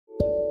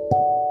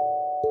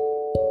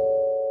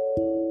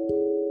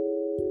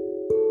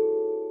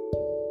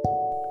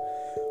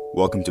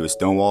Welcome to a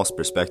Stonewall's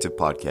Perspective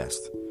podcast.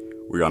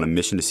 We're on a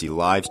mission to see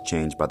lives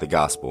changed by the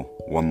gospel,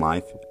 one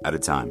life at a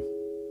time.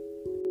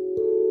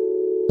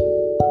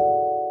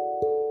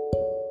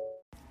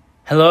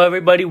 Hello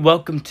everybody,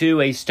 welcome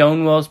to a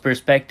Stonewall's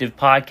Perspective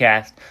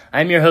podcast.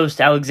 I'm your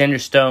host, Alexander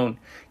Stone.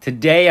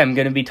 Today I'm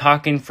going to be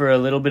talking for a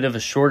little bit of a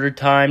shorter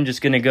time,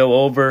 just going to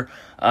go over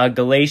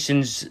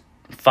Galatians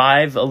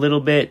 5 a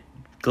little bit,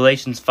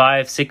 Galatians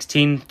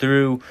 5:16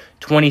 through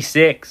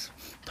 26.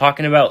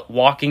 Talking about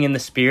walking in the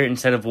Spirit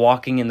instead of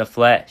walking in the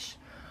flesh.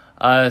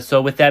 So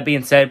with that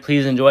being said,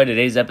 please enjoy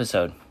today's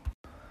episode.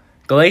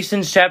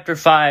 Galatians chapter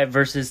 5,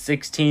 verses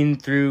 16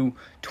 through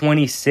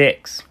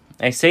 26.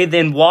 I say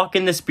then, walk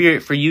in the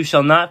Spirit, for you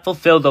shall not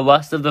fulfill the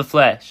lust of the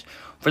flesh.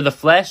 For the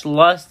flesh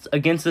lusts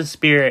against the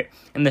Spirit,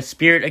 and the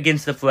Spirit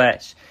against the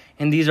flesh.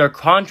 And these are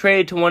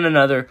contrary to one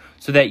another,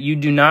 so that you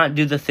do not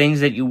do the things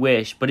that you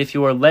wish. But if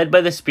you are led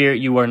by the Spirit,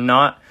 you are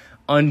not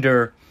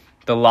under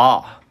the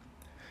law.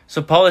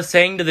 So Paul is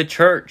saying to the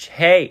church,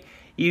 hey,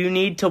 you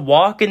need to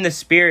walk in the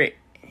Spirit.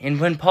 And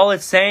when Paul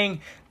is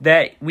saying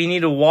that we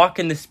need to walk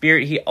in the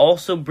Spirit, he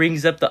also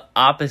brings up the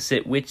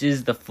opposite, which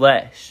is the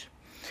flesh.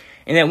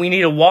 And that we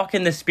need to walk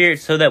in the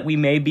Spirit so that we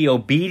may be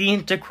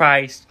obedient to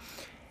Christ,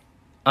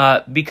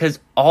 because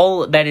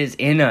all that is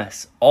in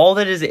us, all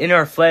that is in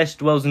our flesh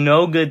dwells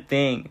no good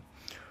thing.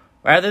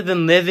 Rather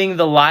than living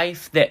the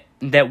life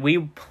that we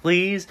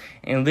please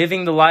and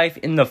living the life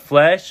in the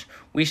flesh,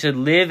 we should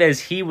live as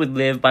he would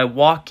live by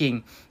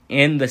walking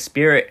in the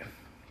Spirit.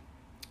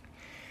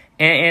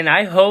 And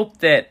I hope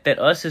that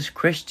us as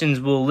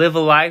Christians will live a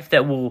life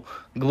that will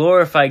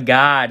glorify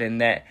God, and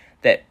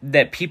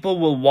that people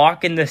will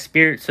walk in the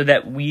Spirit so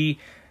that we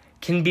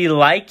can be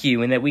like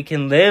you and that we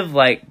can live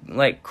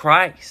like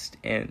Christ.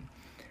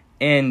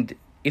 And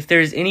if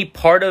there's any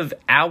part of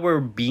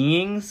our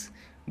beings,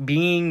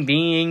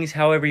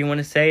 however you want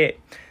to say it,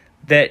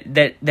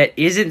 that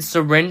isn't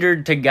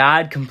surrendered to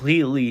God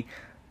completely,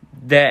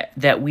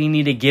 that we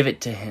need to give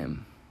it to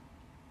him.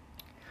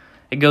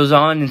 It goes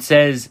on and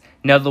says,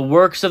 now the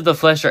works of the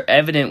flesh are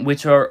evident,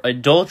 which are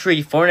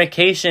adultery,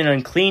 fornication,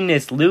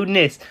 uncleanness,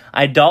 lewdness,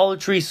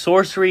 idolatry,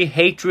 sorcery,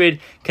 hatred,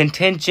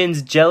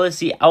 contentions,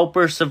 jealousy,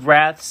 outbursts of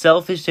wrath,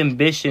 selfish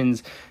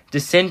ambitions,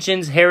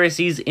 dissensions,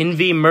 heresies,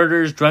 envy,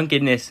 murders,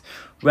 drunkenness,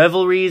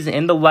 revelries,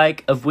 and the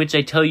like, of which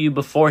I tell you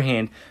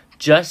beforehand,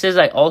 just as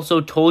I also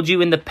told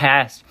you in the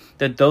past,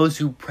 that those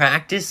who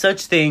practice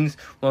such things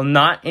will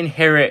not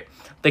inherit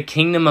the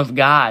kingdom of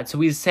God. So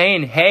he's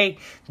saying, hey,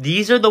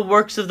 these are the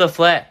works of the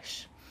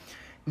flesh.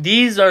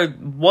 These are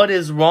what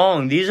is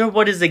wrong. These are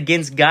what is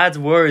against God's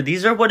word.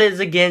 These are what is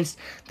against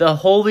the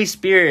Holy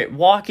Spirit,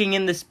 walking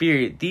in the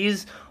Spirit.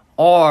 These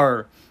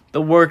are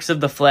the works of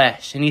the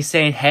flesh. And he's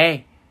saying,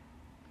 hey,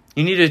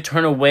 you need to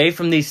turn away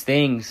from these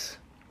things.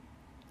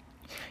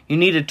 You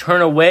need to turn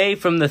away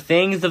from the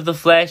things of the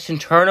flesh and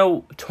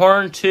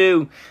turn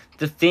to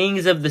the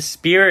things of the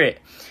Spirit,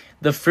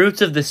 the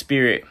fruits of the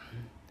Spirit.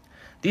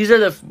 These are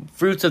the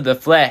fruits of the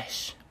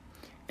flesh,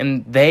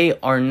 and they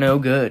are no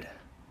good.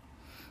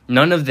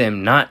 None of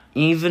them, not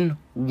even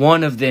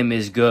one of them,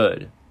 is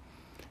good.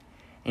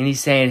 And he's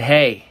saying,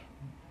 hey,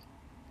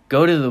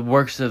 go to the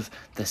works of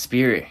the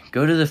Spirit.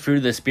 Go to the fruit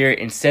of the Spirit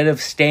instead of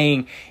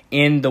staying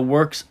in the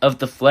works of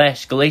the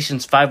flesh.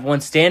 Galatians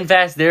 5:1, stand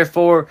fast,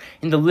 therefore,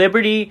 in the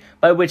liberty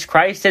by which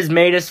Christ has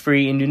made us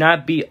free, and do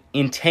not be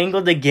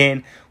entangled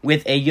again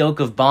with a yoke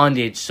of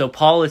bondage. So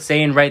Paul is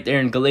saying right there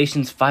in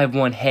Galatians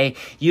 5:1, hey,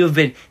 you have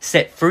been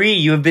set free.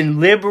 You have been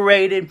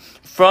liberated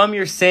from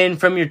your sin,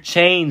 from your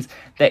chains,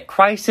 that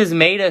Christ has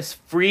made us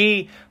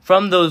free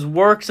from those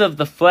works of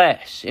the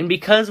flesh. And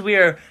because we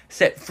are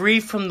set free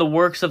from the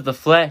works of the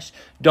flesh,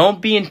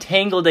 don't be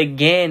entangled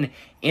again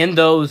in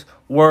those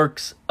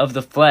works of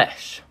the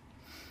flesh.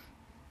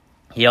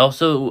 He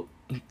also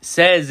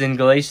says in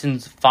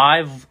Galatians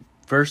 5,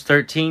 verse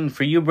 13,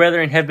 for you,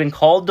 brethren, have been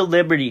called to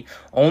liberty.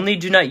 Only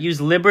do not use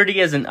liberty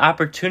as an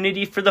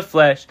opportunity for the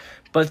flesh,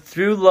 but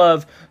through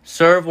love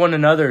serve one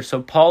another.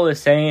 So Paul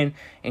is saying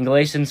in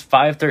Galatians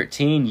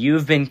 5:13, you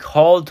have been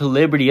called to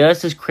liberty.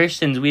 Us as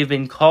Christians, we have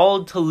been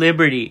called to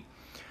liberty.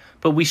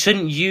 But we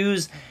shouldn't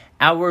use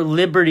our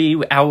liberty,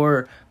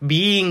 our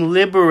being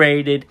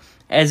liberated,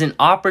 as an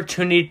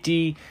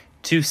opportunity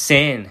to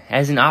sin,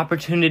 as an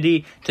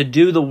opportunity to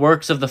do the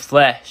works of the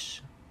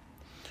flesh.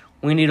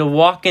 We need to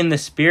walk in the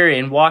Spirit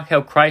and walk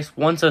how Christ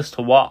wants us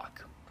to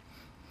walk.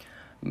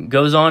 It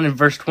goes on in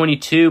verse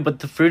 22, but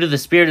the fruit of the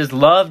Spirit is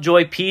love,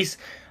 joy, peace,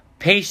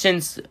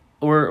 patience,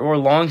 or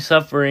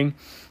long-suffering,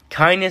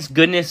 kindness,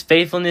 goodness,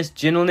 faithfulness,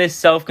 gentleness,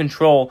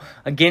 self-control.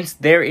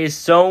 Against there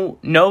is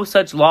no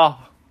such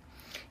law.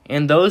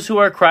 And those who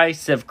are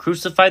Christ's have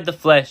crucified the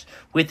flesh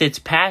with its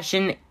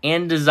passion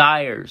and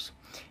desires.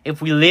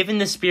 If we live in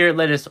the Spirit,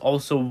 let us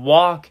also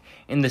walk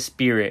in the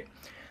Spirit.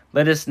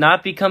 Let us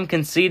not become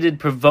conceited,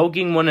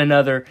 provoking one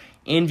another,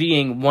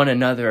 envying one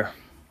another.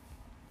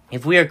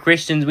 If we are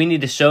Christians, we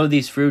need to show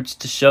these fruits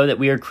to show that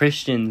we are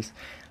Christians.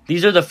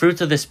 These are the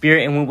fruits of the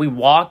Spirit, and when we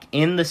walk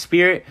in the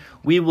Spirit,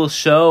 we will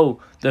show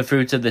the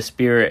fruits of the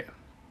Spirit.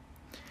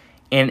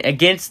 And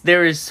against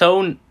there is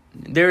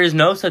there is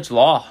no such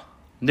law.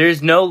 There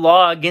is no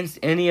law against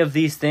any of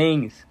these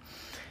things.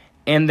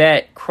 And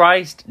that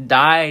Christ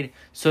died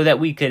so that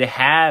we could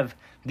have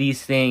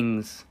these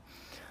things.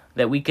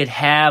 That we could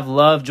have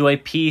love, joy,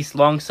 peace,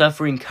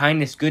 long-suffering,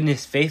 kindness,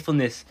 goodness,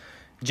 faithfulness,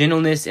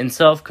 gentleness, and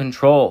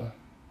self-control.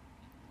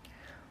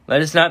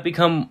 Let us not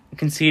become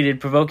conceited,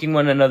 provoking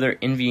one another,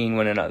 envying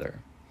one another.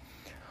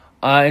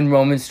 In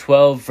Romans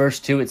 12, verse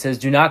 2, it says,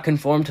 "Do not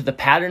conform to the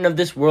pattern of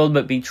this world,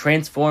 but be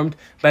transformed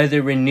by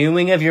the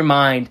renewing of your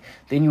mind.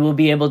 Then you will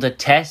be able to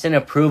test and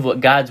approve what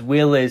God's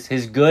will is,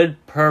 His good,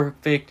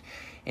 perfect,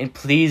 and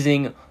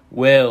pleasing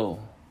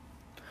will."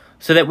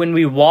 So that when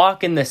we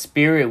walk in the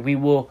Spirit, we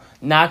will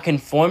not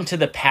conform to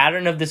the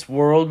pattern of this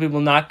world. We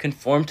will not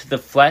conform to the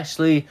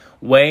fleshly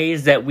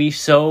ways that we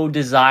so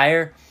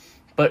desire.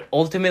 But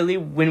ultimately,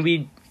 when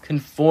we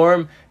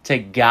conform to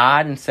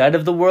God instead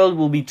of the world,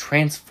 we'll be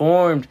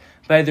transformed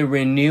by the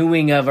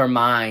renewing of our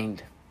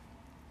mind.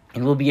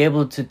 And we'll be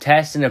able to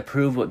test and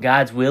approve what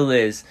God's will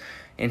is.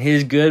 And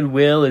His good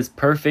will is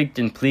perfect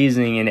and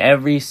pleasing in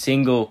every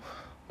single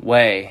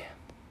way.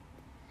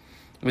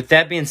 With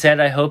that being said,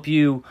 I hope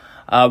you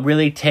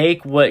really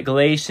take what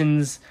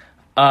Galatians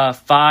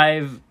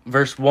 5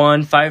 verse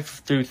 1,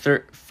 5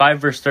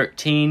 verse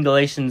 13,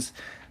 Galatians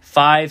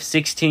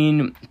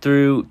 5:16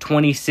 through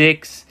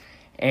 26,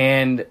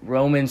 and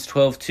Romans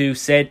 12:2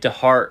 said to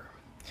heart.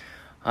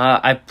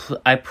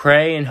 I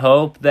pray and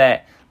hope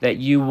that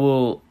you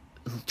will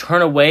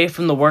turn away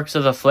from the works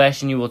of the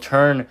flesh and you will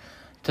turn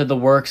to the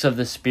works of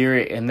the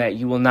Spirit, and that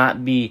you will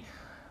not be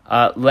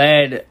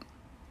led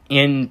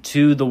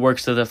into the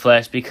works of the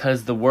flesh,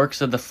 because the works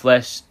of the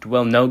flesh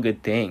dwell no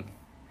good thing.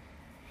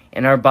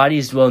 And our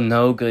bodies dwell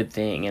no good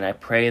thing. And I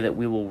pray that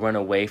we will run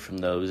away from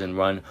those and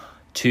run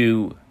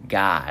to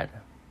God.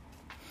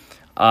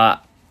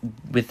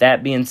 With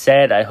that being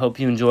said, I hope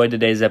you enjoyed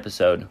today's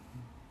episode.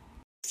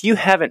 If you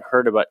haven't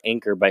heard about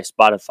Anchor by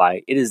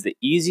Spotify, it is the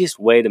easiest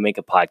way to make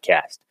a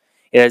podcast.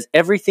 It has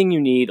everything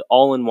you need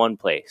all in one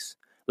place.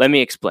 Let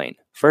me explain.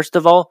 First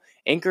of all,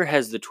 Anchor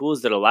has the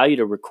tools that allow you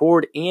to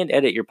record and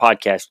edit your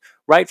podcast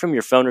right from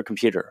your phone or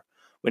computer.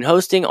 When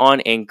hosting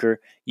on Anchor,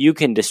 you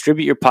can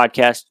distribute your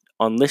podcast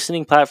on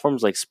listening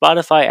platforms like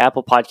Spotify,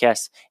 Apple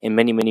Podcasts, and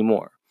many, many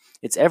more.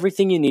 It's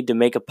everything you need to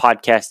make a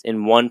podcast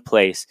in one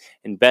place.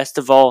 And best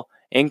of all,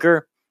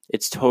 Anchor,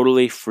 it's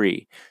totally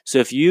free. So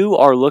if you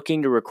are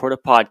looking to record a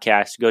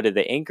podcast, go to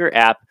the Anchor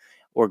app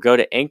or go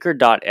to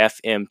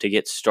anchor.fm to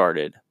get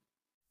started.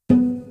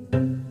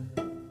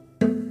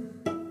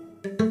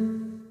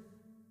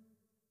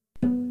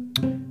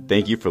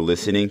 Thank you for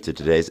listening to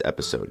today's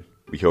episode.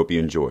 We hope you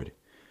enjoyed.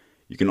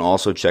 You can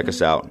also check us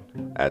out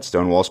at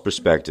Stonewall's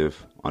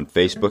Perspective on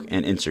Facebook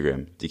and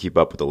Instagram to keep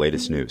up with the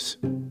latest news.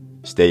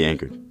 Stay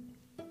anchored.